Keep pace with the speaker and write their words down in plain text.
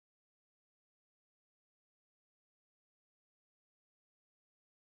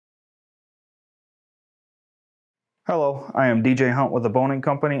Hello, I am DJ Hunt with the Bohning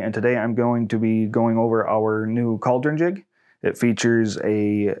Company, and today I'm going to be going over our new Cauldron Jig. It features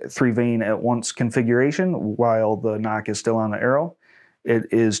a 3 vane at once configuration while the nock is still on the arrow.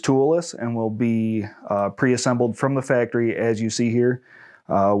 It is toolless and will be pre-assembled from the factory as you see here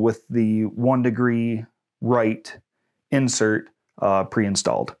with the 1 degree right insert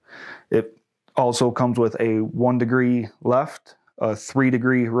pre-installed. It also comes with a 1 degree left, a 3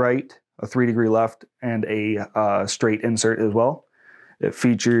 degree right, a 3 degree left, and a straight insert as well. It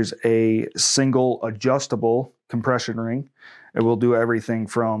features a single adjustable compression ring. It will do everything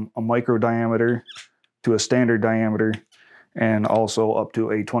from a micro diameter to a standard diameter and also up to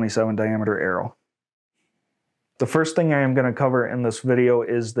a 27 diameter arrow. The first thing I am going to cover in this video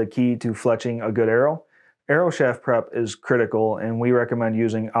is the key to fletching a good arrow. Arrow shaft prep is critical, and we recommend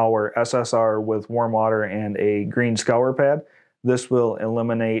using our SSR with warm water and a green scour pad. This will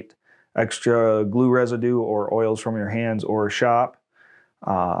eliminate extra glue residue or oils from your hands or shop.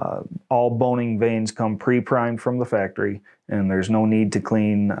 All boning vanes come pre-primed from the factory, and there's no need to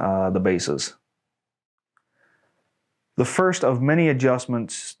clean the bases. The first of many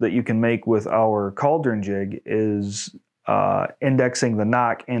adjustments that you can make with our Cauldron Jig is indexing the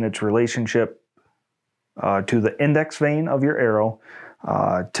nock and its relationship to the index vane of your arrow.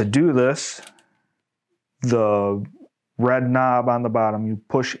 To do this, the red knob on the bottom, you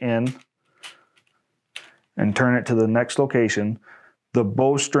push in and turn it to the next location. The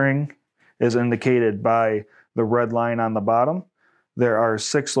bowstring is indicated by the red line on the bottom. There are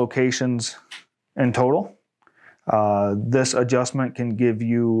 6 locations in total. This adjustment can give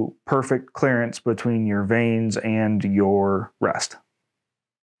you perfect clearance between your vanes and your rest.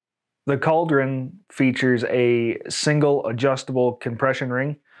 The Cauldron features a single adjustable compression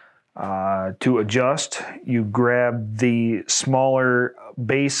ring. To adjust, you grab the smaller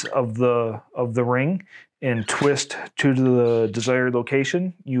base of the ring and twist to the desired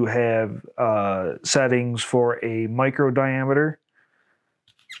location. You have settings for a micro diameter,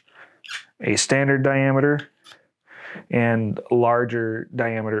 a standard diameter, and larger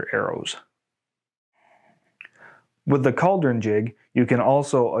diameter arrows. With the Cauldron Jig, you can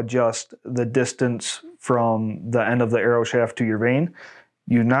also adjust the distance from the end of the arrow shaft to your vane.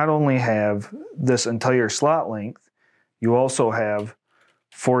 You not only have this entire slot length, you also have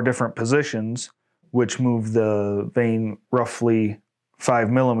 4 different positions which move the vane roughly 5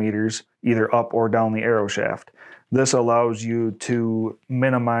 millimeters either up or down the arrow shaft. This allows you to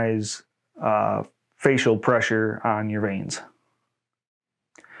minimize facial pressure on your vanes.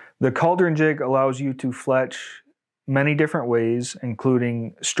 The Cauldron Jig allows you to fletch many different ways,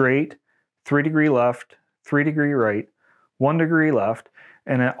 including straight, 3 degree left, 3 degree right, 1 degree left,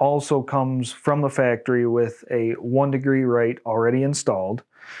 and it also comes from the factory with a 1 degree right already installed.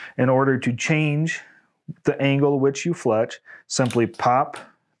 In order to change the angle which you fletch, simply pop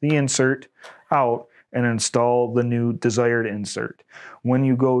the insert out and install the new desired insert. When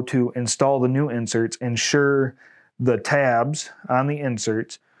you go to install the new inserts, ensure the tabs on the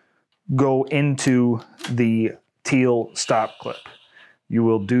inserts go into the teal stop clip. You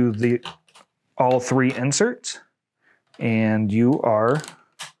will do all 3 inserts, and you are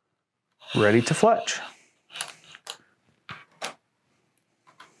ready to fletch.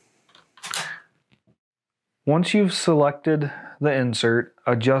 Once you've selected the insert,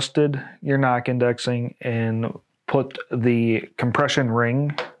 adjusted your nock indexing, and put the compression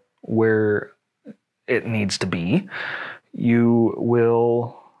ring where it needs to be, you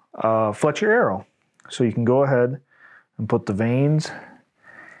will fletch your arrow. So you can go ahead and put the vanes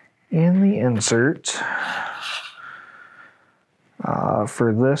in the insert.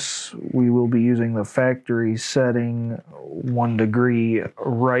 For this, we will be using the factory setting 1 degree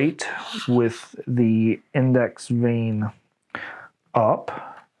right with the index vane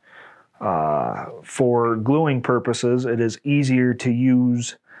up. For gluing purposes, it is easier to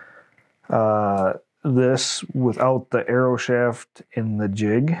use this without the arrow shaft in the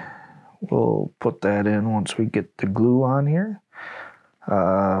jig. We'll put that in once we get the glue on here.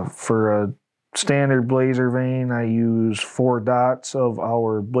 For a standard blazer vane, I use 4 dots of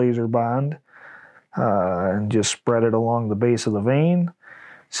our blazer bond and just spread it along the base of the vane.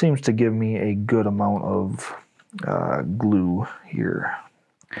 Seems to give me a good amount of glue here.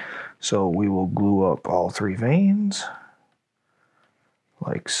 So we will glue up all 3 vanes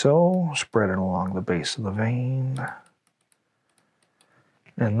like so, spread it along the base of the vane.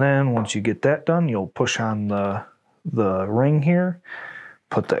 And then once you get that done, you'll push on the ring here,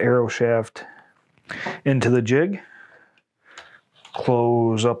 put the arrow shaft into the jig,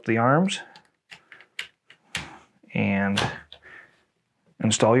 close up the arms, and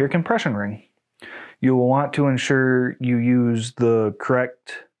install your compression ring. You will want to ensure you use the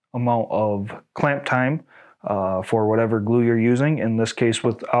correct amount of clamp time for whatever glue you're using. In this case,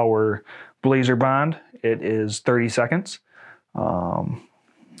 with our Blazer Bond, it is 30 seconds.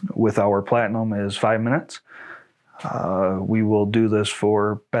 With our Platinum is 5 minutes. We will do this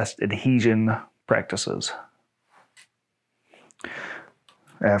for best adhesion practices.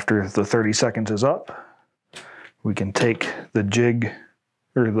 After the 30 seconds is up, we can take the jig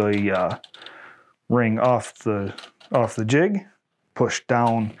or the ring off the jig, push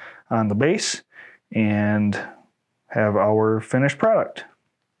down on the base, and have our finished product.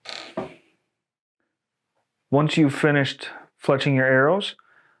 Once you've finished fletching your arrows,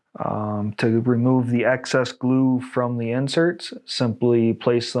 to remove the excess glue from the inserts, simply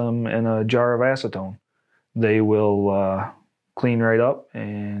place them in a jar of acetone. They will clean right up,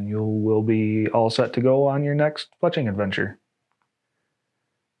 and you will be all set to go on your next fletching adventure.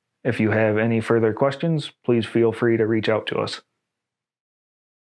 If you have any further questions, please feel free to reach out to us.